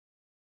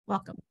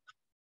Welcome.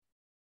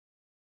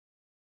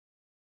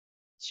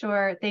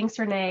 Sure. Thanks,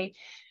 Renee.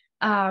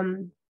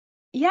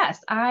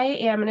 Yes, I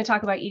am going to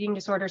talk about eating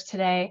disorders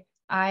today.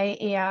 I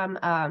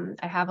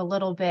have a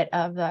little bit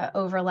of the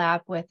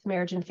overlap with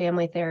marriage and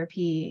family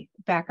therapy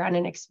background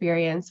and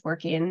experience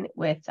working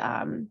with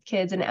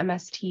kids in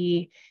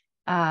MST,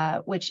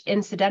 which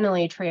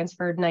incidentally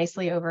transferred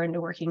nicely over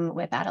into working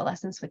with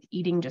adolescents with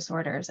eating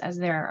disorders, as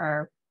there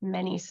are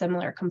many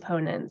similar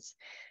components.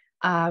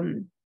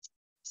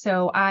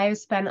 So I've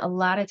spent a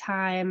lot of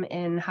time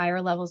in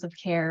higher levels of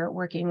care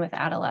working with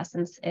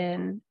adolescents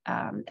in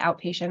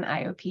outpatient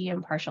IOP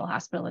and partial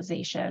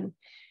hospitalization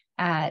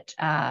at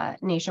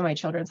Nationwide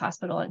Children's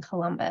Hospital in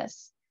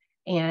Columbus.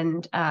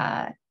 And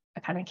I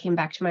kind of came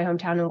back to my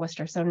hometown in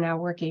Worcester. So I'm now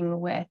working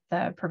with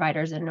the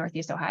providers in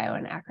Northeast Ohio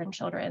and Akron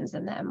Children's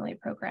in the Emily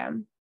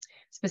program,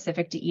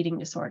 specific to eating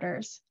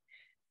disorders.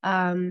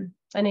 And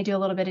I do a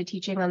little bit of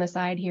teaching on the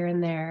side here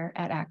and there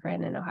at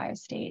Akron and Ohio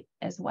State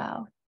as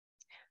well.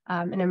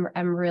 And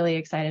I'm really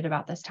excited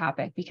about this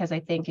topic because I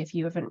think if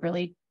you haven't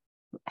really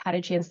had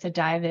a chance to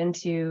dive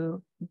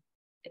into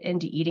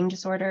eating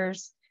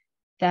disorders,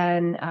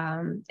 then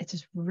it's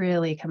just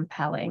really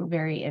compelling,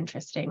 very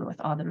interesting with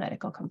all the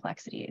medical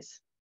complexities.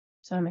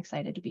 So I'm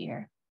excited to be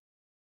here.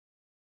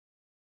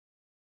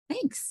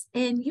 Thanks.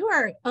 And you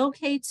are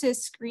okay to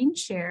screen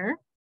share.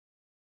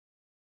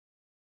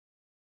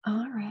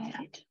 All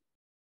right.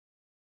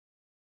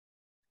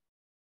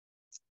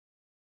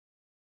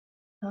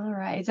 All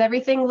right. Does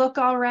everything look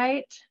all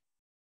right?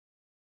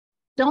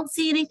 Don't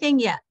see anything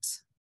yet.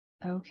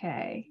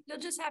 Okay. You'll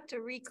just have to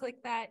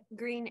re-click that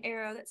green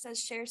arrow that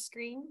says share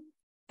screen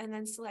and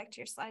then select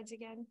your slides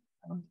again.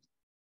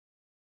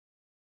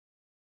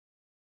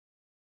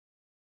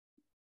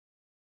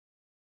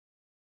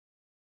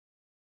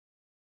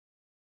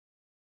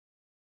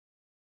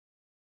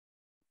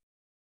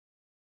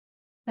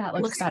 That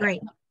looks better.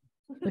 Great.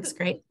 Looks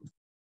great.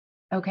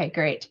 Okay,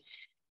 great.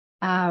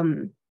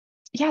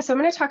 Yeah, so I'm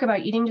going to talk about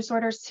eating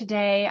disorders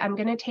today. I'm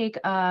going to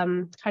take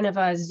kind of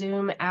a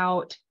zoom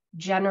out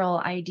general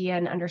idea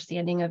and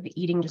understanding of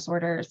eating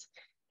disorders,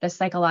 the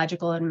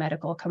psychological and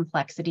medical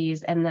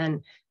complexities, and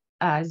then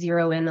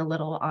zero in a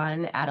little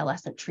on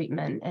adolescent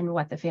treatment and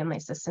what the family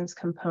systems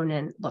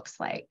component looks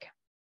like.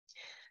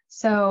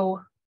 So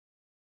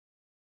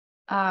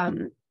I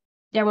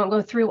won't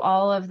go through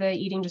all of the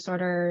eating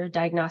disorder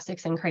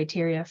diagnostics and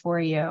criteria for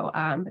you,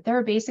 but there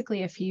are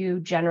basically a few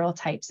general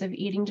types of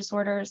eating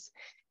disorders.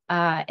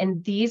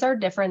 And these are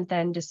different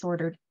than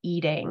disordered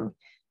eating,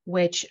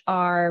 which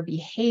are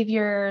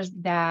behaviors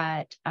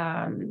that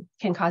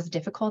can cause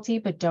difficulty,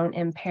 but don't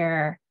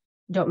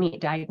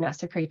meet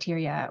diagnostic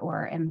criteria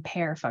or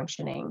impair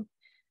functioning,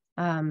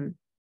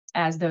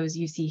 as those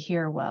you see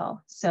here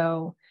will.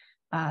 So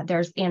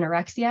there's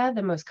anorexia,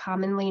 the most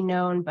commonly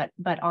known,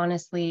 but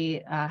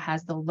honestly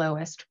has the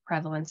lowest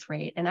prevalence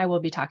rate. And I will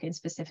be talking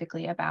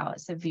specifically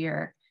about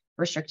severe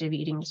restrictive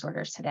eating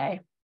disorders today.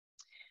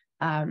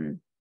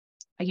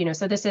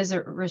 So this is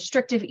a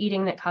restrictive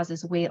eating that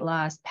causes weight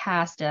loss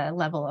past a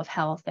level of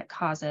health that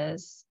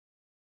causes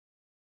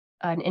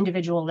an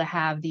individual to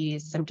have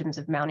these symptoms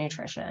of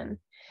malnutrition.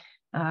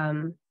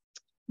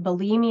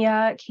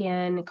 Bulimia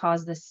can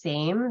cause the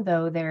same,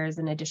 though there's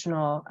an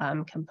additional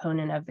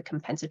component of the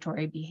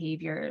compensatory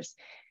behaviors,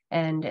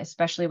 and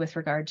especially with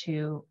regard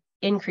to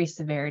increased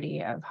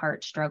severity of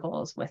heart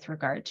struggles with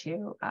regard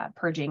to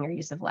purging or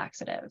use of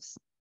laxatives.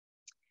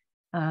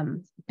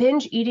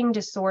 Binge eating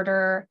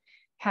disorder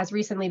has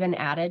recently been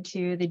added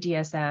to the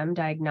DSM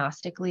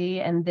diagnostically,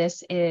 and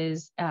this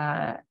is,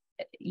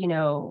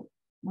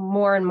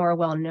 more and more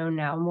well known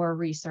now, more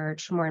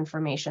research, more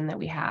information that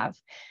we have.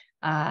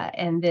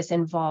 And this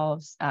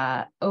involves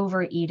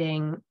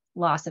overeating,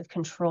 loss of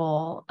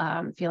control,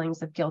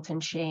 feelings of guilt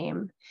and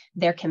shame.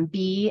 There can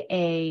be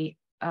a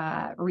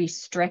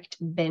restrict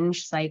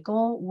binge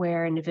cycle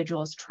where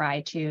individuals try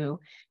to,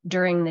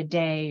 during the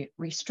day,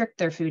 restrict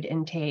their food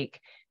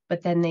intake,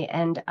 but then they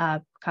end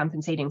up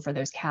compensating for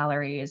those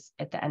calories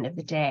at the end of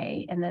the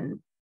day. And then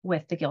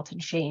with the guilt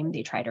and shame,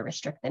 they try to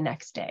restrict the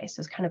next day. So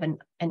it's kind of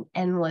an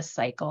endless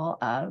cycle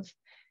of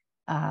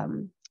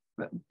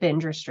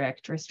binge,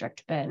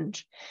 restrict,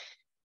 binge.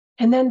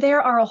 And then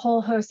there are a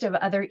whole host of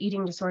other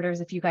eating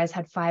disorders. If you guys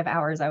had 5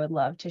 hours, I would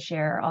love to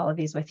share all of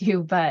these with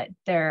you, but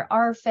there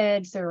are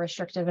RFIDs, so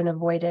restrictive and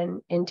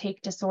avoidant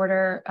intake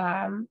disorder,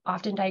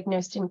 often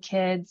diagnosed in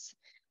kids.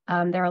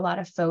 There are a lot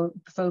of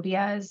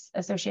phobias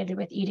associated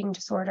with eating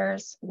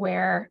disorders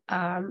where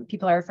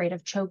people are afraid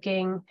of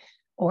choking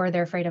or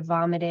they're afraid of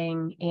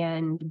vomiting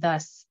and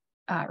thus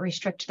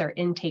restrict their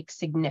intake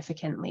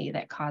significantly.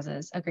 That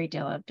causes a great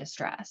deal of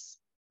distress.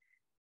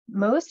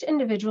 Most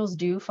individuals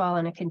do fall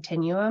in a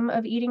continuum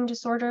of eating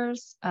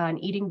disorders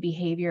and eating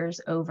behaviors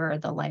over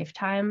the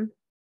lifetime.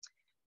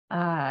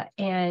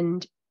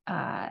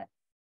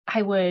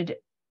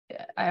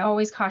 I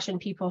always caution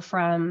people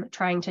from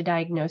trying to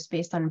diagnose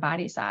based on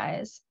body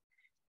size,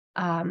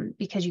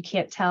 because you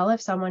can't tell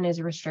if someone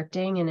is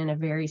restricting and in a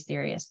very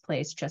serious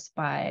place just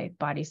by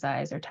body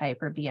size or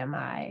type or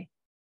BMI.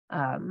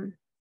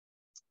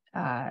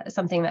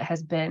 something that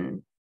has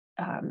been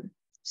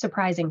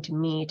surprising to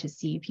me to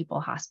see people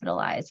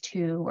hospitalized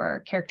who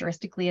were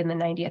characteristically in the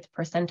 90th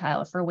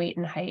percentile for weight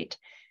and height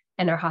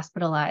and are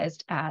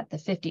hospitalized at the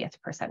 50th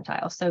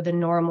percentile. So the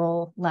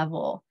normal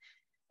level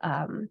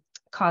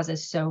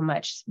causes so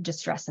much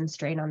distress and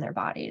strain on their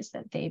bodies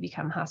that they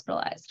become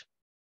hospitalized.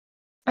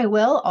 I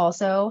will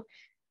also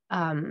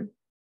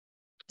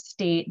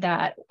state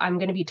that I'm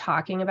going to be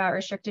talking about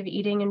restrictive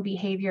eating and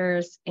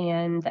behaviors,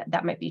 and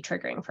that might be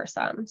triggering for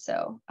some.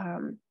 So,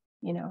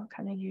 you know,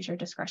 kind of use your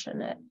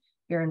discretion at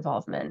your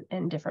involvement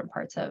in different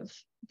parts of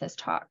this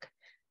talk.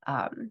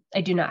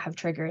 I do not have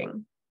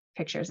triggering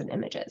pictures and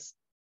images.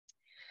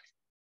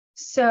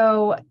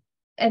 So,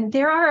 and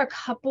there are a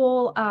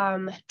couple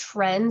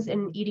trends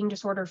in eating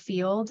disorder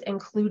field,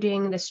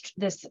 including this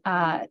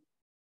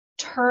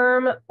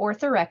term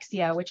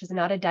orthorexia, which is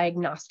not a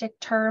diagnostic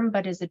term,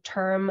 but is a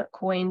term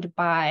coined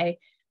by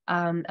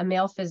a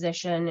male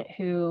physician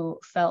who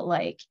felt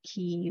like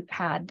he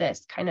had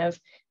this kind of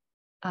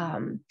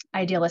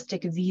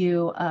idealistic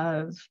view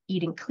of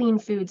eating clean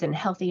foods and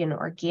healthy and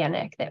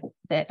organic that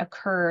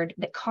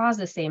caused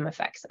the same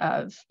effects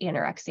of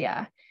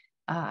anorexia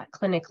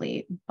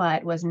clinically,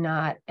 but was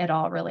not at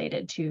all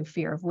related to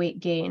fear of weight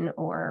gain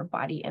or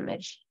body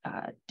image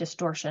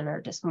distortion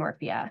or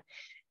dysmorphia.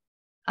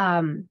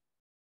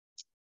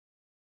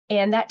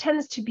 And that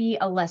tends to be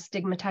a less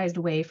stigmatized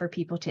way for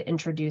people to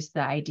introduce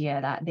the idea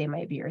that they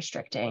might be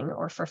restricting,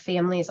 or for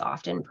families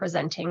often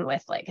presenting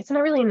with like, it's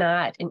really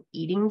not an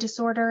eating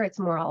disorder, it's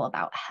more all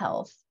about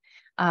health.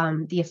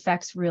 The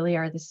effects really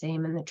are the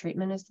same and the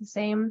treatment is the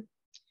same,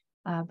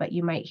 but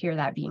you might hear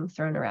that being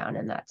thrown around,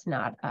 and that's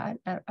not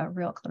a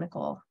real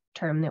clinical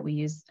term that we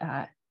use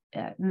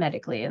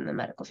medically in the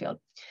medical field.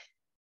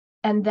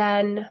 And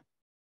then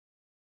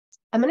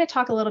I'm going to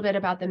talk a little bit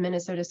about the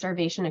Minnesota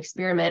starvation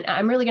experiment.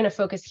 I'm really going to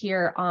focus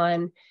here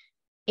on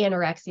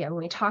anorexia.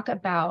 When we talk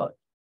about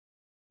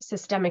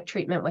systemic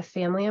treatment with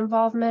family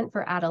involvement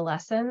for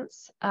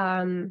adolescents,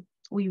 anorexia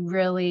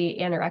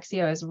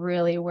is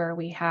really where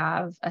we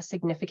have a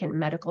significant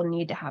medical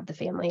need to have the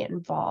family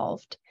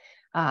involved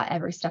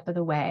every step of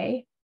the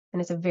way.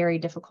 And it's a very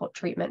difficult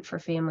treatment for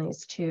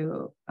families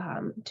to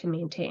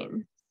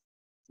maintain.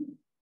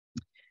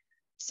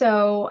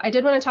 So I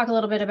did want to talk a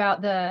little bit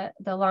about the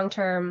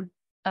long-term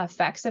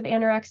effects of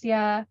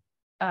anorexia,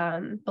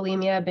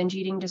 bulimia, binge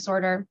eating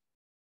disorder,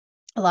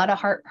 a lot of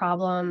heart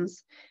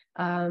problems,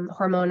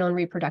 hormonal and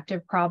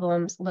reproductive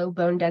problems, low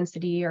bone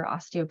density or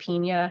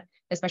osteopenia,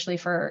 especially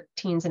for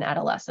teens and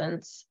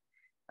adolescents.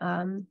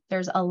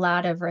 There's a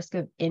lot of risk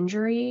of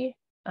injury,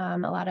 a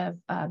lot of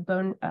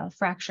bone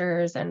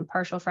fractures and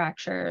partial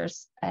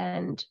fractures,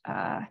 and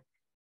a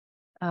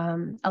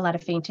lot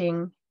of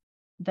fainting.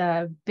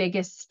 The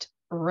biggest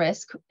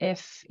risk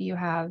if you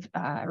have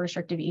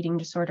restrictive eating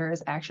disorder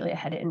is actually a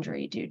head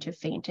injury due to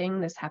fainting.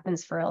 This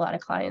happens for a lot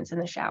of clients in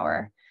the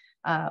shower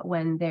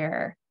when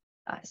they're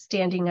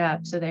standing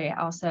up. So they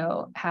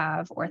also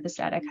have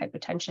orthostatic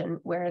hypotension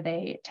where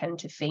they tend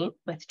to faint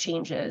with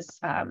changes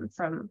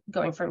from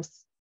going from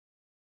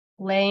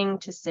laying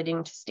to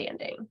sitting to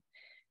standing.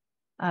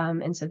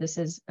 And so this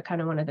is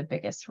kind of one of the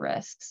biggest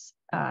risks.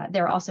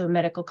 There are also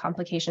medical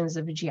complications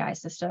of the GI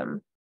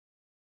system,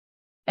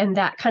 and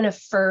that kind of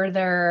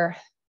further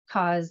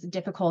caused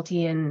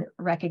difficulty in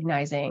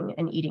recognizing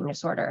an eating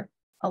disorder.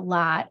 A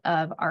lot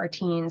of our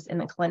teens in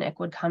the clinic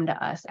would come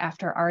to us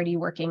after already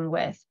working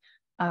with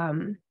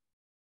their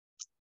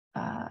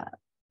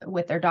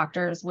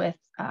doctors with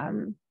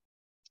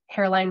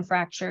hairline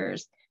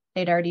fractures.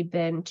 They'd already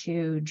been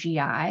to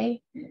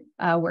GI,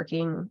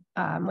 working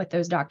with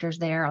those doctors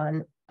there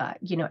on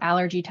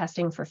allergy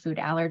testing for food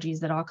allergies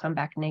that all come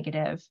back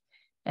negative.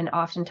 And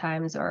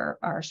oftentimes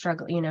are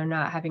struggling,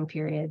 not having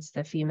periods,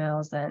 the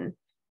females, and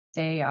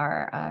they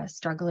are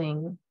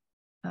struggling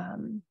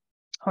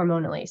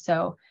hormonally.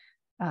 So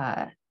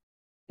there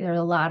are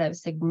a lot of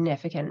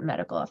significant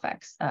medical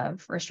effects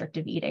of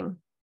restrictive eating.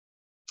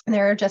 And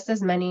there are just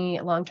as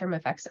many long-term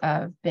effects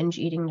of binge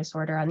eating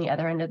disorder on the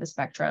other end of the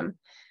spectrum.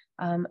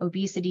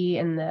 Obesity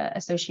and the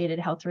associated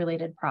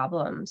health-related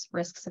problems,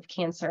 risks of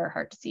cancer,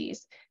 heart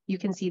disease. You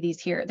can see these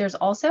here. There's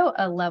also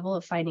a level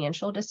of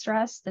financial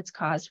distress that's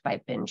caused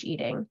by binge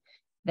eating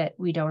that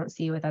we don't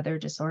see with other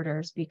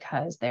disorders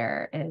because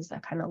there is a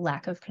kind of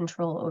lack of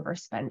control over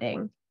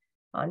spending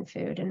on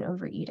food and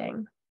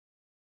overeating.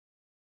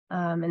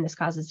 And this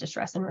causes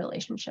distress in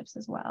relationships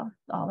as well,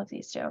 all of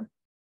these do.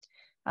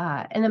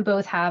 And then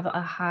both have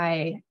a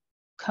high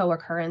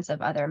co-occurrence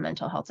of other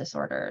mental health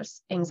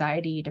disorders.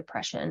 Anxiety,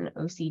 depression,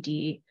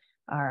 OCD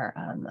are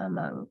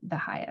among the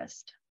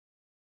highest.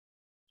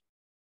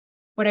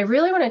 What I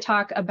really want to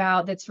talk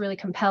about that's really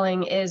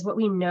compelling is what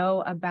we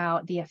know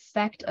about the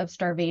effect of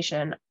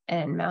starvation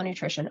and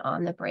malnutrition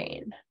on the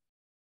brain.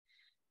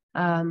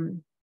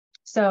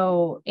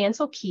 So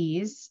Ansel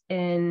Keys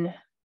at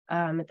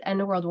the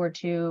end of World War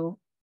II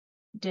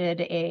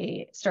did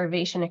a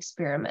starvation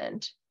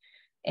experiment.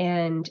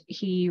 And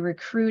he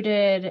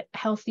recruited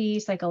healthy,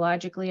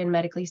 psychologically and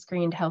medically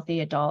screened healthy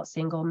adult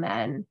single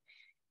men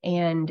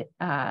And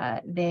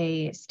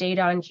they stayed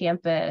on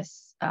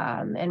campus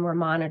and were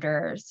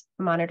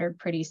monitored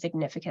pretty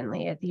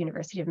significantly at the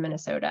University of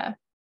Minnesota.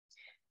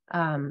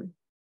 And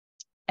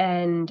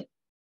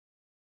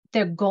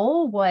the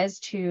goal was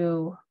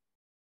to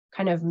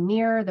kind of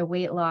mirror the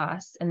weight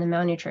loss and the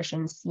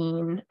malnutrition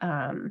seen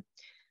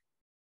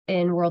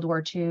in World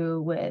War II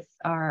with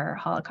our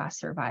Holocaust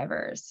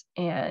survivors,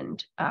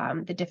 and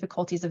the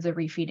difficulties of the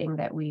refeeding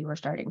that we were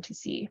starting to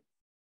see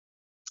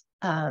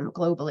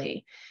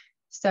globally.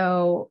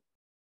 So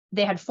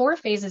they had 4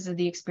 phases of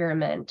the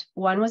experiment.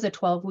 One was a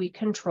 12-week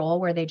control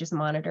where they just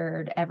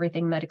monitored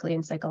everything medically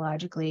and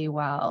psychologically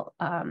while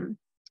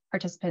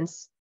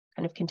participants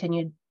kind of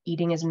continued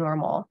eating as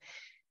normal.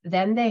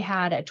 Then they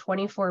had a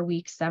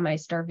 24-week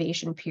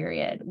semi-starvation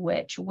period,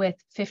 which with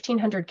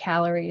 1,500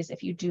 calories,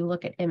 if you do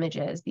look at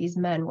images, these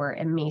men were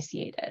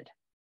emaciated.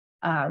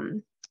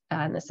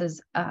 And this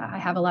is, I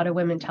have a lot of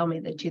women tell me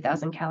the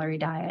 2,000 calorie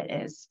diet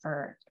is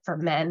for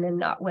men and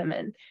not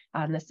women.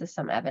 This is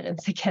some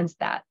evidence against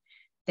that.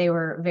 They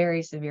were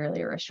very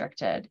severely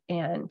restricted,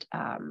 and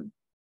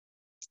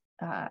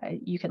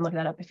you can look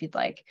that up if you'd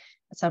like.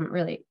 Some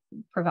really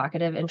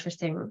provocative,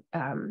 interesting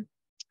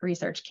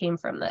research came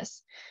from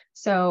this.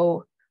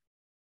 So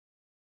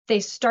they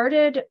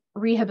started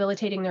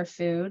rehabilitating their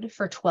food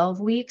for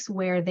 12 weeks,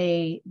 where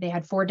they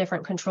had 4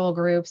 different control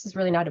groups. It's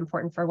really not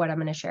important for what I'm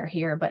going to share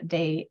here, but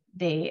they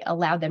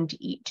allowed them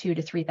to eat 2,000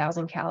 to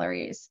 3,000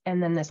 calories.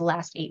 And then this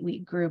last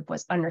 8-week group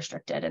was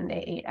unrestricted, and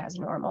they ate as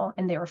normal,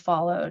 and they were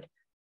followed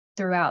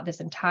throughout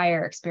this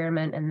entire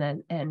experiment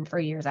and for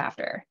years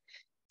after.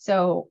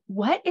 So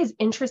what is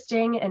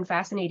interesting and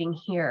fascinating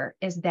here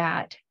is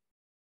that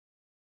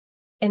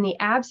in the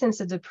absence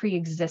of the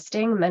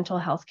pre-existing mental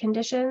health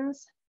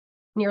conditions,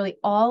 nearly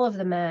all of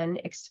the men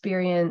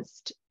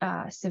experienced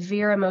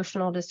severe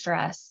emotional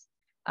distress,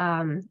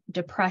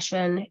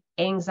 depression,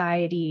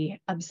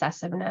 anxiety,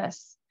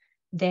 obsessiveness.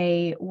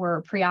 They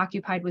were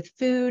preoccupied with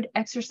food,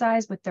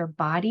 exercise, with their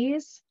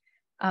bodies.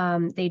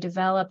 They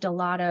developed a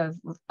lot of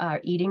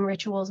eating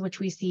rituals, which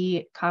we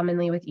see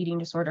commonly with eating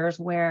disorders,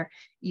 where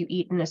you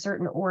eat in a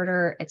certain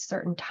order at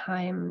certain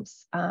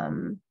times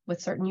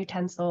with certain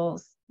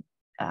utensils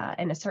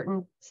in a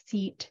certain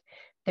seat.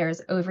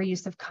 There's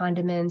overuse of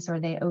condiments, or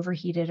they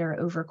overheated or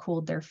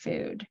overcooled their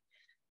food.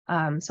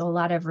 So a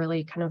lot of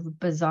really kind of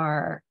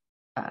bizarre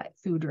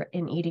food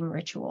and eating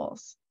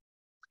rituals.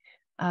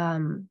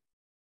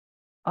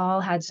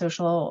 All had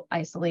social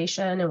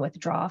isolation and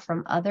withdrawal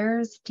from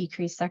others,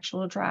 decreased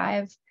sexual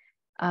drive,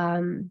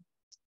 and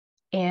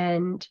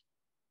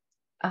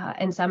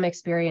some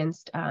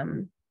experienced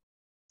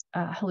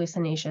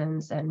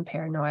hallucinations and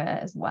paranoia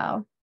as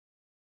well.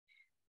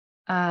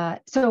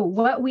 So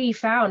what we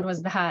found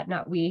was that,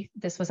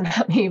 this was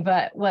not me,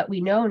 but what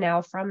we know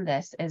now from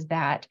this is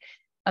that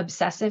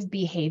obsessive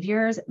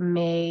behaviors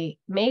may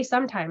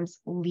sometimes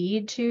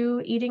lead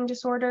to eating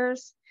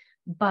disorders,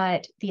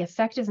 but the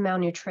effect of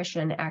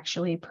malnutrition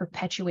actually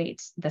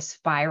perpetuates the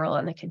spiral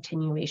and the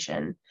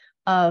continuation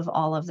of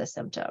all of the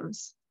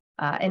symptoms,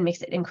 and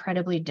makes it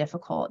incredibly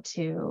difficult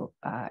to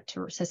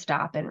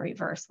stop and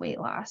reverse weight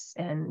loss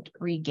and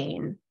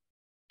regain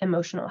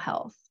emotional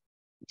health.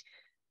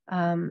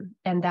 And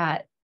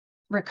that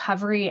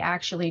recovery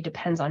actually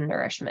depends on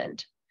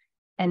nourishment,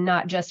 and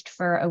not just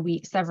for a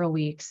week, several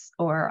weeks,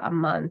 or a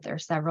month, or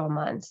several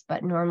months,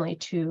 but normally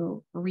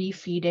to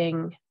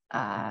refeeding,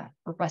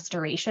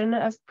 restoration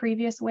of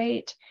previous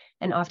weight,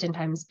 and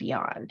oftentimes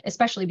beyond,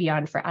 especially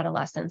beyond for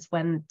adolescents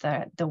when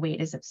the weight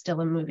is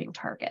still a moving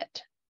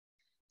target.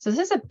 So this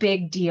is a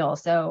big deal.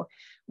 So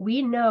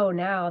we know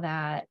now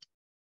that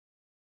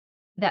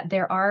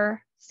there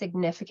are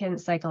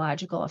significant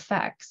psychological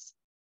effects,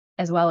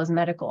 as well as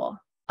medical,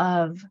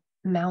 of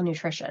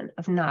malnutrition,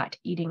 of not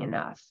eating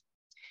enough.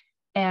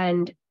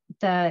 And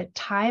the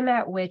time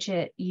at which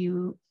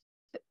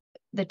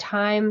the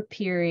time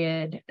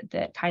period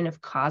that kind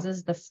of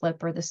causes the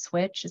flip or the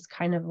switch is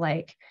kind of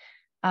like,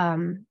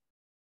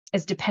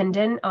 is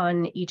dependent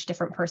on each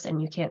different person.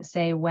 You can't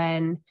say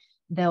when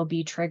they'll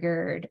be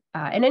triggered,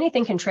 and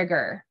anything can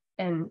trigger.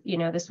 And,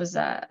 this was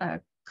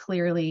a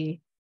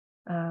clearly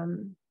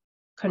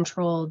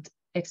controlled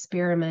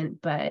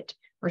experiment, but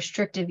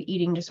restrictive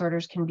eating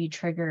disorders can be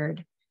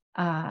triggered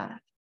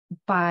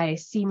by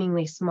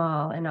seemingly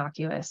small,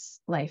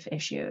 innocuous life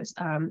issues.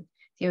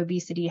 The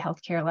obesity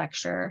healthcare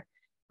lecture,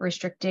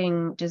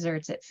 restricting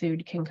desserts at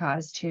food can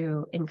cause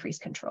to increase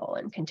control,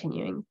 and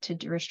continuing to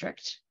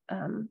restrict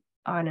on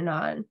and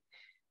on.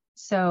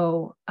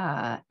 So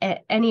at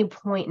any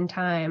point in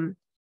time,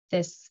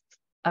 this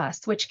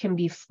switch can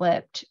be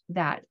flipped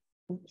that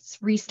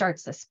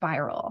restarts the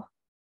spiral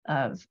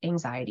of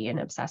anxiety and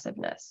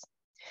obsessiveness.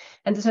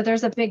 And so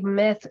there's a big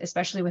myth,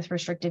 especially with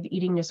restrictive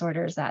eating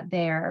disorders, that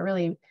they're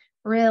really,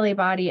 really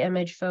body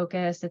image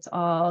focused. It's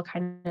all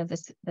kind of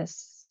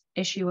this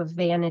issue of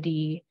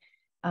vanity,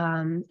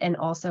 and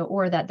also,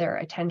 or that they're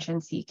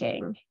attention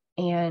seeking.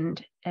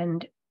 And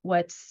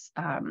what's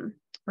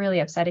really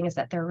upsetting is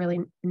that they're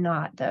really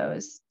not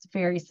those. It's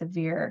very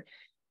severe.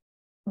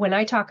 When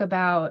I talk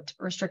about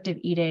restrictive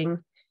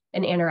eating,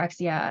 and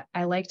anorexia,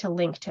 I like to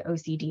link to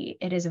OCD.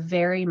 It is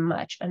very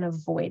much an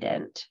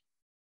avoidant,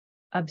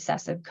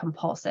 obsessive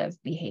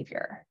compulsive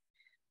behavior.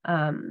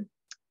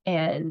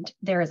 And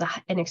there is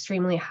an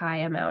extremely high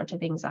amount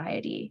of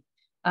anxiety.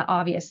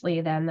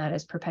 Obviously, then that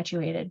is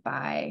perpetuated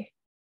by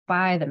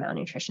the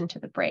malnutrition to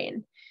the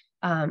brain.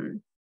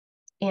 And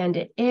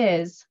it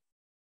is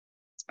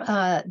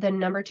the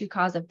number 2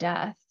 cause of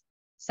death,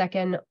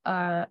 second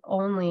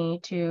only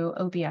to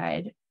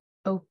opioid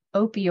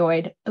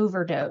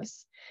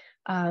overdose.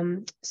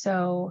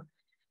 So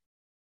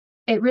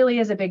it really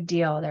is a big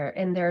deal there.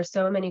 And there are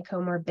so many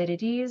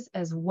comorbidities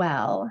as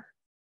well.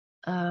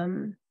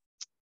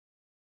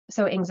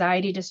 So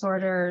anxiety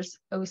disorders,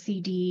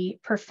 OCD,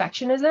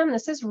 perfectionism,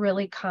 this is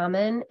really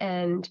common,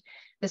 and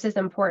this is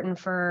important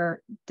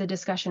for the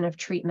discussion of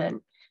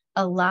treatment.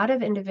 A lot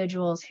of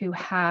individuals who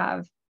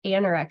have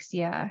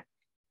anorexia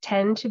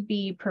tend to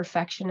be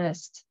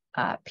perfectionists,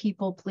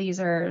 people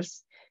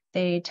pleasers.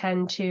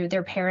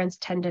 Their parents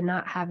tend to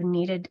not have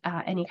needed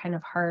any kind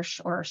of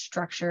harsh or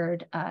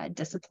structured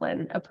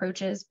discipline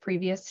approaches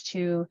previous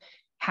to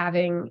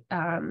having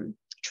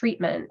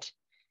treatment.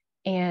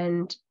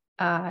 And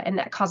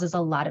that causes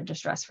a lot of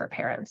distress for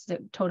parents. It's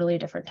a totally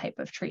different type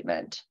of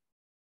treatment.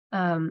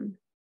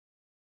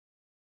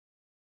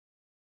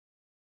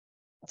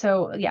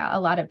 So yeah,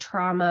 a lot of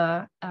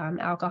trauma,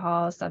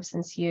 alcohol,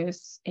 substance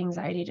use,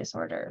 anxiety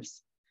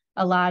disorders.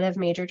 A lot of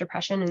major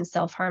depression and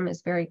self-harm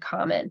is very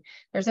common.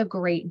 There's a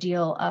great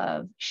deal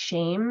of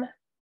shame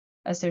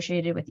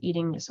associated with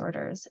eating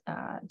disorders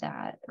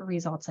that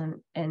results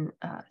in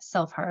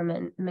self-harm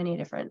in many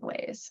different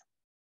ways.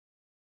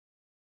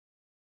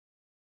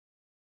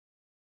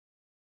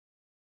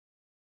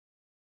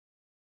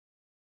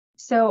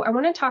 So I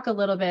want to talk a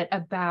little bit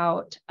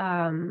about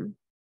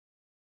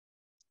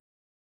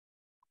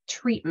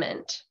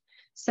treatment.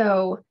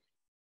 So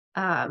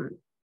I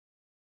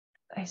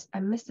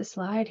missed a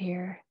slide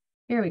here.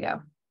 Here we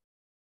go.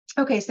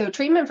 Okay, so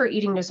treatment for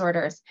eating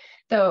disorders.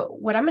 So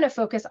what I'm going to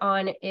focus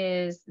on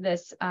is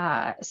this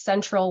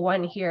central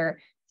one here,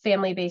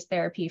 family-based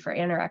therapy for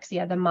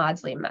anorexia, the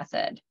Maudsley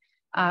method.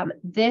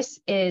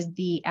 This is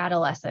the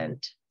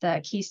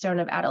keystone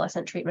of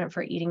adolescent treatment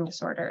for eating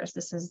disorders.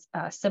 This is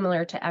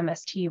similar to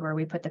MST, where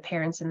we put the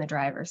parents in the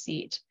driver's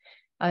seat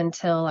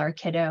until our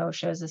kiddo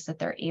shows us that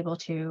they're able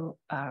to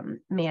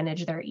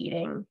manage their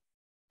eating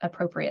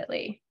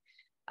appropriately.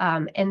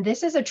 And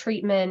this is a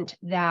treatment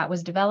that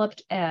was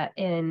developed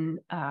in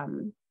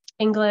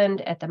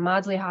England at the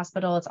Maudsley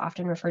Hospital. It's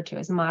often referred to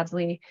as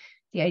Maudsley.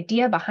 The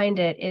idea behind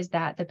it is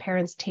that the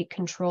parents take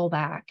control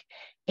back,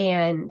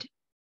 and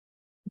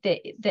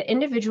the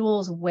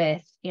individuals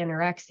with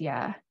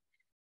anorexia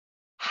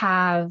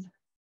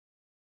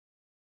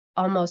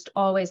almost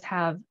always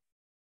have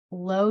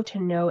low to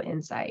no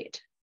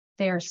insight.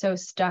 They are so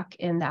stuck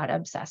in that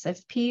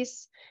obsessive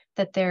piece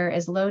that there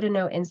is low to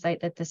no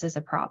insight that this is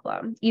a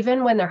problem.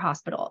 Even when they're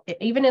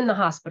even in the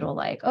hospital,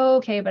 like, oh,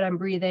 okay, but I'm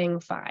breathing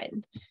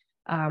fine.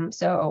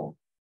 So,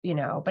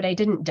 but I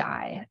didn't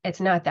die. It's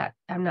not that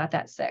I'm not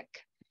that sick.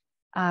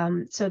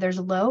 So there's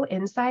low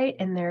insight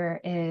and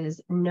there is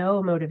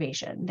no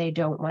motivation. They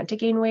don't want to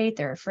gain weight.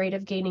 They're afraid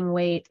of gaining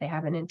weight. They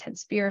have an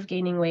intense fear of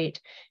gaining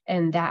weight.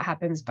 And that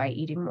happens by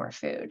eating more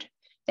food.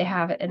 They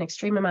have an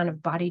extreme amount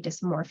of body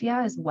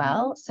dysmorphia as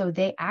well. So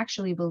they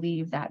actually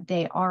believe that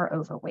they are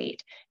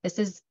overweight. This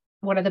is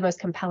one of the most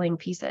compelling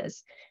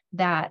pieces,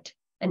 that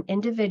an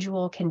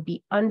individual can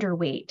be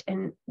underweight.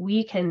 And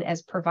we can,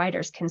 as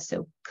providers, can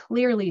so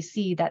clearly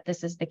see that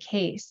this is the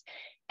case.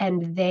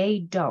 And they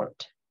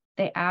don't.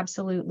 They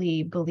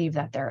absolutely believe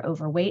that they're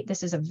overweight.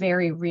 This is a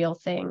very real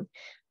thing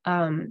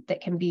that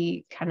can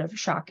be kind of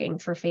shocking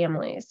for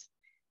families.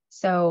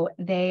 So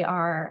they've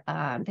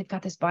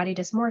got this body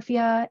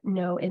dysmorphia,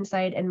 no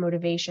insight and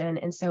motivation.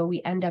 And so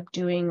we end up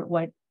doing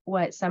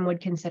what some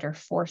would consider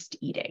forced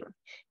eating.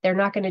 They're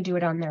not going to do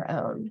it on their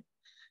own.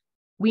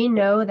 We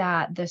know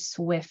that the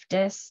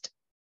swiftest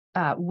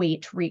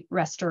weight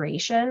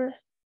restoration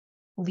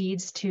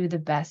leads to the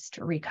best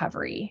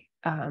recovery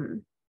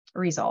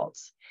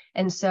results.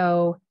 And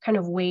so kind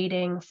of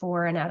waiting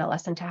for an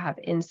adolescent to have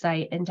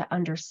insight and to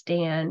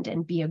understand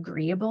and be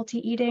agreeable to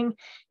eating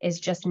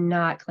is just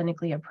not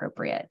clinically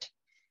appropriate.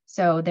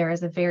 So there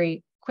is a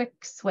very quick,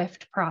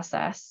 swift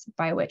process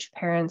by which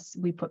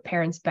we put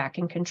parents back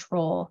in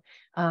control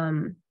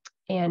and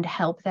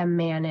help them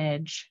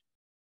manage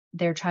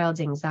their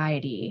child's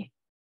anxiety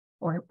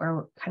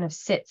or kind of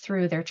sit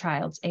through their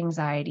child's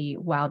anxiety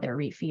while they're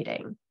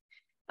refeeding.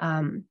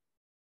 And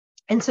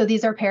so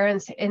these are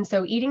parents. And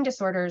so eating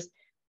disorders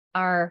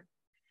are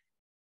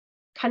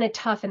kind of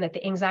tough in that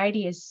the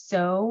anxiety is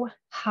so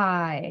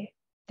high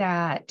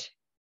that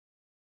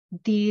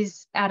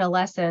these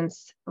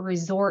adolescents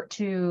resort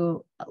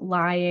to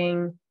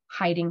lying,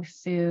 hiding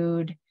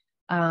food,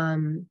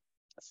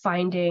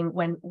 finding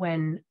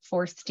when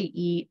forced to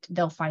eat,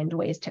 they'll find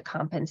ways to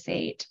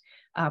compensate.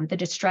 The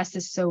distress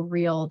is so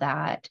real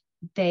that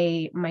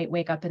they might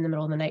wake up in the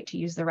middle of the night to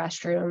use the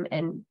restroom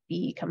and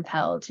be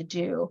compelled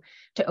to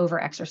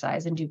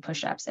over-exercise and do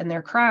push-ups. And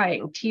they're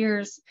crying,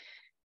 tears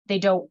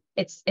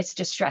it's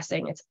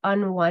distressing, it's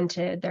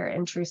unwanted, they're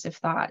intrusive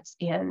thoughts,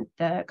 and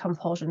the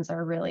compulsions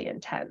are really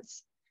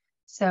intense.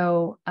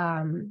 So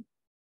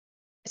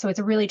so it's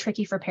really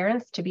tricky for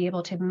parents to be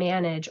able to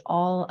manage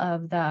all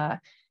of the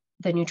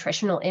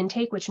nutritional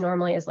intake, which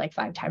normally is like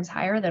 5 times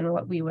higher than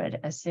what we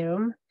would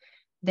assume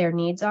their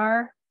needs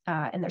are.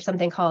 And there's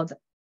something called,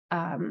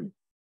 they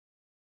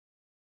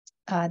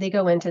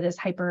go into this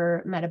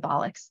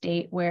hypermetabolic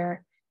state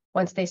where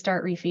once they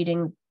start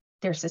refeeding,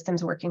 their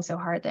system's working so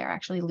hard, they're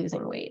actually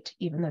losing weight,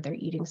 even though they're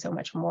eating so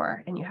much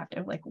more, and you have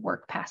to like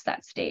work past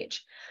that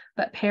stage.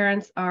 But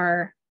parents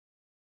are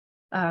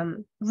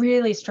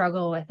really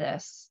struggle with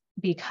this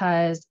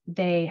because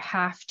they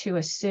have to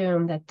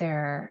assume that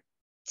they're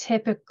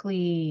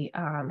typically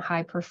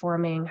high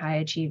performing, high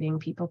achieving,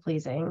 people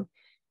pleasing,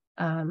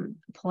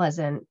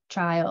 pleasant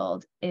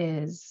child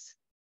is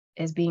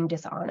being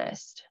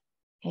dishonest.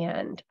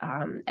 And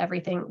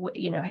everything,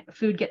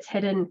 food gets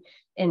hidden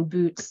in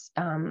boots,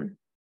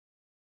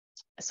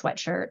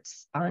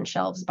 sweatshirts on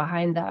shelves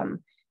behind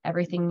them.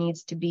 Everything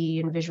needs to be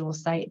in visual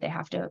sight. They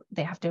have to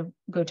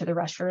go to the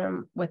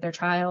restroom with their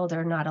child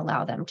or not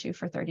allow them to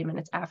for 30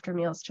 minutes after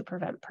meals to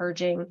prevent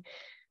purging.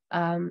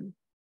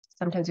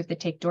 Sometimes we have to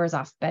take doors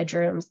off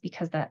bedrooms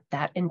because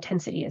that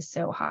intensity is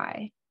so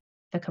high,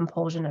 the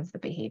compulsion of the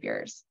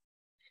behaviors.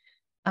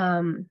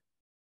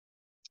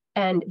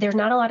 And there's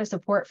not a lot of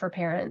support for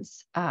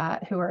parents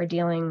who are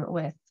dealing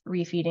with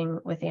refeeding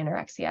with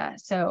anorexia.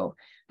 So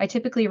I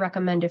typically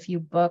recommend a few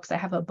books. I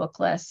have a book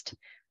list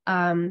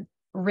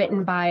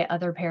written by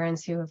other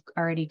parents who have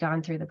already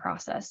gone through the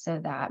process so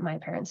that my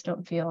parents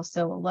don't feel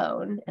so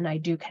alone. And I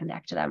do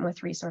connect them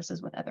with resources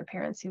with other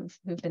parents who've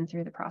been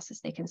through the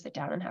process they can sit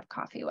down and have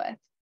coffee with.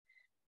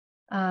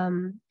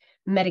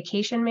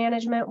 Medication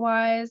management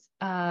wise,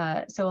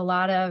 so a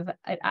lot of,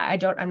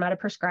 I'm not a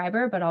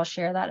prescriber, but I'll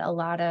share that a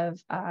lot of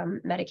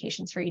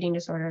medications for eating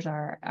disorders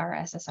are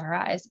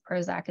SSRIs.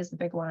 Prozac is the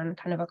big one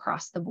kind of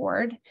across the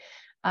board.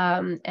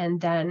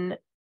 And then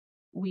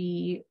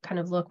we kind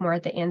of look more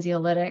at the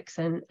anxiolytics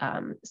and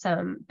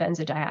some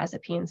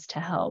benzodiazepines to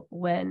help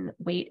when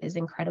weight is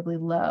incredibly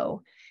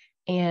low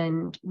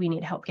and we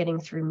need help getting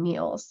through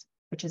meals,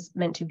 which is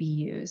meant to be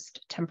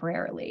used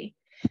temporarily.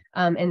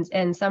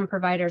 And some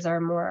providers are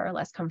more or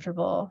less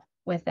comfortable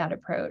with that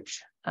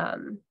approach.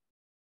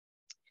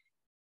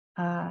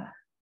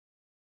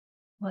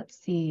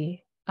 Let's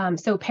see.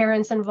 So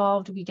parents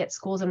involved, we get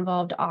schools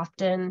involved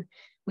often.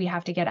 We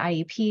have to get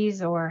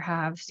IEPs or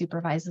have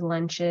supervised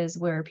lunches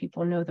where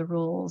people know the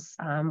rules.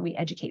 We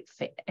educate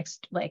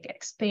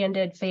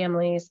expanded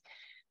families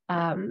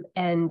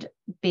and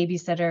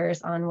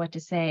babysitters on what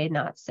to say,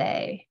 not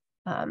say.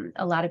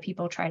 A lot of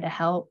people try to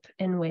help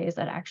in ways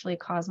that actually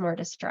cause more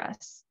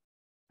distress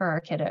for our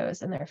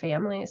kiddos and their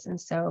families. And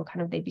so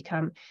kind of they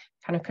become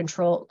kind of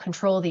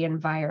control the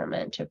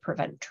environment to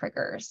prevent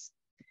triggers.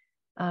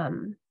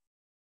 And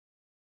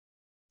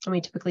we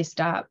typically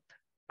stop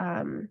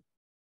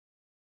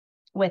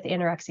with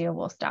anorexia,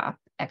 we'll stop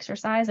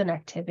exercise and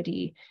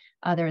activity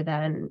other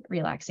than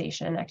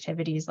relaxation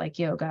activities like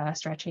yoga,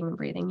 stretching and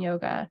breathing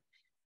yoga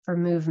for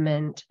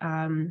movement,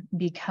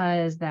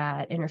 because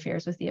that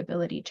interferes with the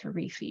ability to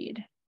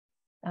refeed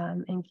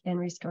and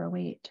restore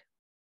weight.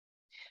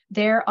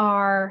 There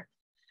are,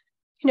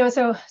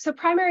 so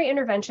primary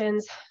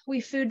interventions, we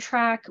food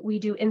track, we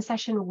do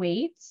in-session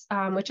weights,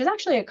 which is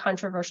actually a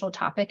controversial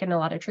topic, and a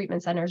lot of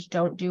treatment centers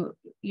don't do,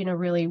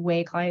 really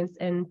weigh clients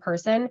in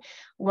person.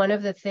 One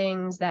of the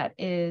things that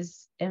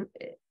is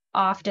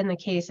often the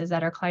case is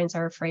that our clients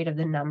are afraid of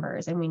the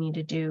numbers, and we need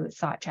to do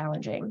thought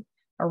challenging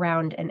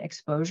around an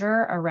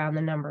exposure around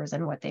the numbers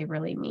and what they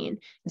really mean.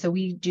 And so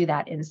we do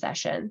that in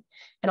session,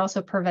 and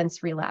also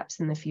prevents relapse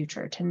in the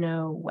future to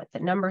know what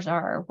the numbers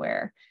are,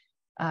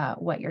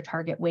 what your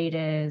target weight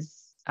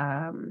is,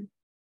 and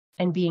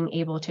being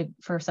able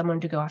for someone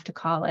to go off to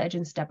college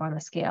and step on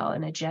a scale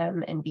in a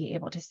gym and be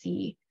able to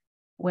see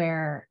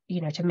where,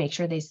 to make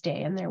sure they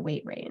stay in their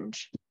weight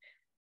range.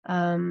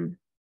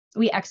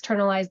 We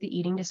externalize the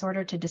eating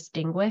disorder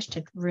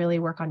to really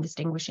work on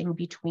distinguishing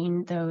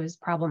between those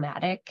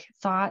problematic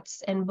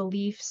thoughts and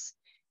beliefs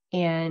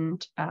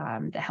and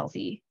the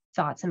healthy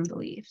thoughts and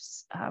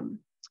beliefs.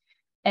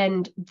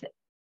 And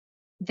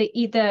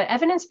the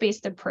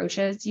evidence-based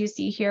approaches you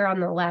see here on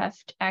the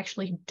left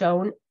actually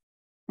don't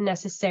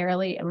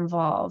necessarily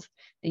involve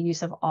the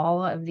use of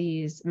all of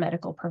these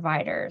medical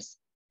providers,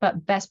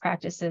 but best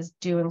practices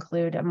do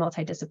include a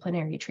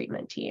multidisciplinary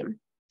treatment team.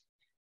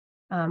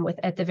 With,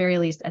 at the very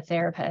least, a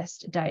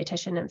therapist,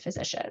 dietitian, and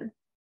physician,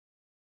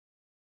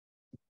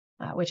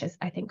 which is,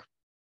 I think,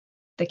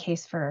 the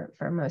case for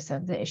most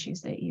of the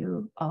issues that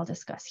you all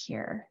discuss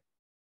here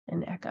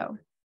in ECHO.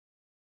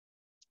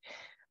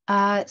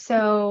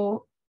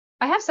 So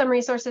I have some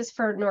resources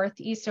for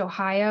Northeast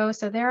Ohio.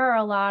 So there are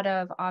a lot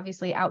of,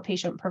 obviously,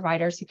 outpatient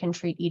providers who can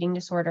treat eating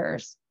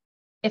disorders.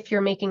 If you're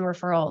making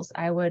referrals,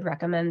 I would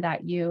recommend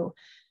that you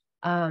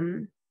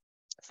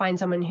find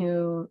someone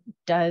who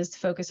does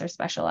focus or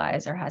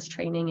specialize or has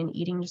training in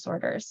eating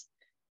disorders.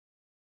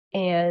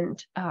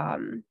 And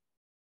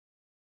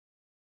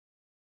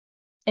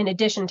in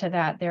addition to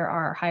that, there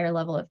are higher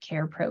level of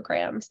care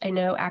programs. I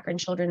know Akron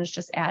Children's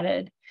just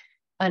added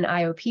an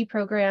IOP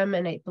program,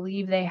 and I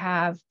believe they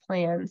have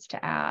plans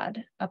to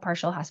add a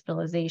partial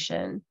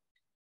hospitalization.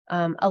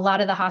 A lot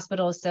of the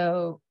hospitals,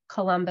 so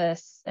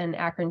Columbus and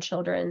Akron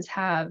Children's,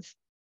 have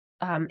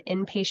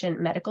inpatient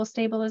medical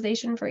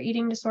stabilization for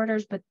eating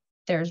disorders, but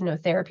there's no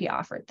therapy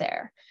offered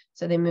there.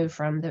 So they move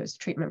from those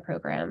treatment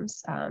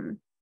programs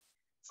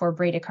for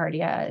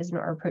bradycardia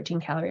or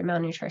protein calorie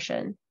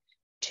malnutrition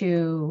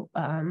to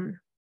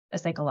a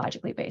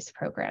psychologically based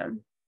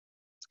program.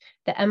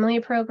 The Emily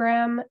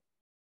program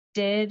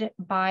did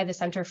buy the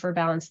Center for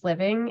Balanced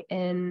Living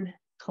in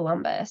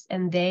Columbus,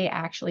 and they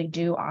actually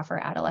do offer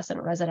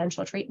adolescent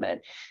residential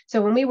treatment.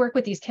 So when we work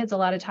with these kids, a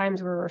lot of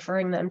times we're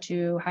referring them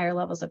to higher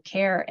levels of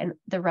care, and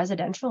the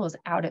residential is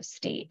out of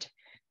state.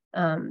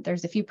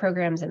 There's a few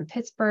programs in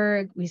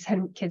Pittsburgh. We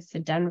send kids to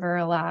Denver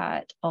a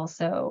lot,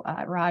 also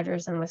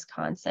Rogers in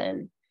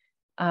Wisconsin.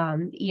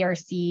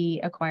 ERC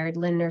acquired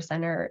Lindner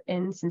Center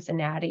in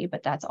Cincinnati,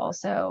 but that's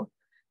also,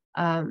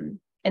 and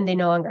they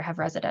no longer have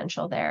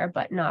residential there,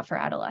 but not for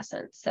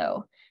adolescents.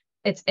 So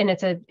it's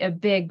a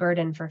big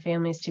burden for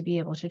families to be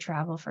able to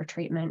travel for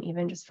treatment,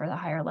 even just for the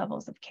higher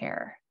levels of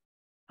care.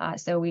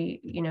 So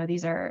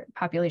these are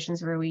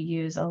populations where we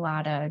do a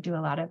lot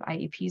of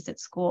IEPs at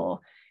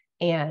school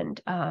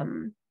and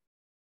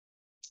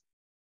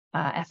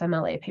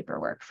FMLA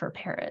paperwork for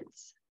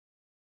parents.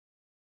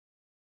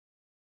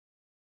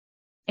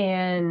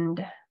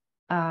 And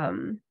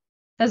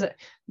that's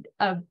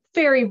a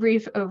very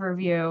brief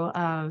overview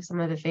of some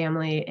of the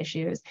family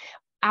issues.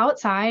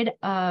 Outside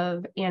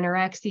of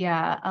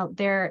anorexia,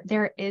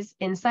 there is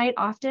insight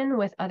often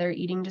with other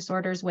eating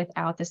disorders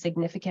without the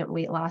significant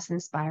weight loss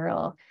and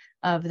spiral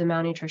of the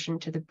malnutrition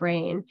to the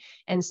brain.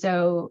 And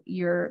so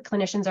your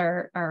clinicians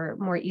are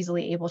more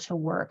easily able to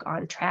work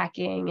on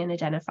tracking and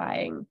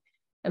identifying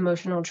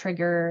emotional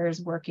triggers,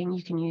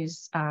 you can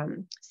use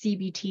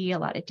CBT, a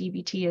lot of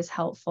DBT is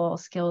helpful,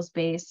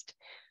 skills-based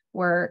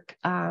work,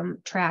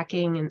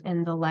 tracking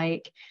and the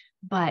like.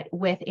 But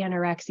with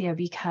anorexia,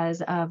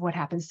 because of what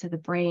happens to the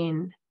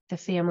brain, the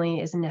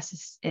family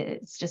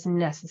it's just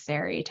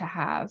necessary to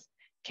have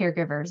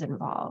caregivers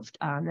involved,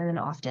 and then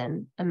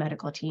often a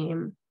medical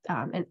team,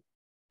 and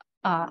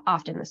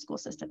often the school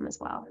system as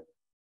well.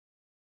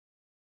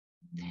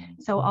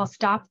 So I'll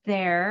stop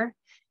there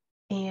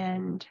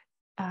and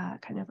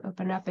kind of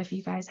open up if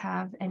you guys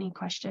have any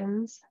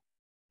questions.